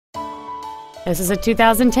This is a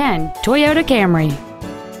 2010 Toyota Camry.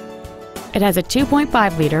 It has a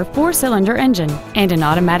 2.5-liter four-cylinder engine and an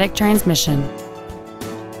automatic transmission.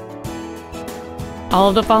 All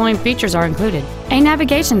of the following features are included: a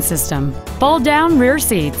navigation system, fold-down rear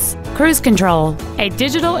seats, cruise control, a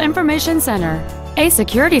digital information center, a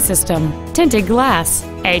security system, tinted glass,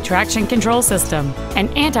 a traction control system, an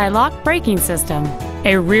anti-lock braking system,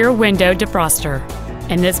 a rear window defroster.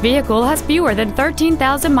 And this vehicle has fewer than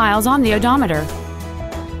 13,000 miles on the odometer.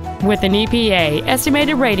 With an EPA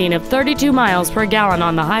estimated rating of 32 miles per gallon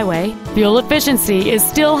on the highway, fuel efficiency is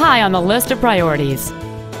still high on the list of priorities.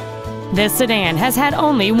 This sedan has had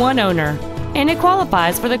only one owner, and it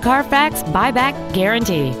qualifies for the Carfax buyback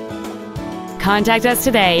guarantee. Contact us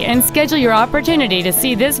today and schedule your opportunity to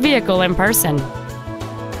see this vehicle in person.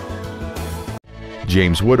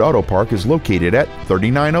 James Wood Auto Park is located at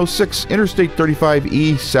 3906 Interstate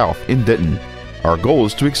 35E South in Denton. Our goal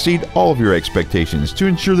is to exceed all of your expectations to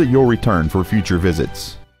ensure that you'll return for future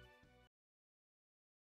visits.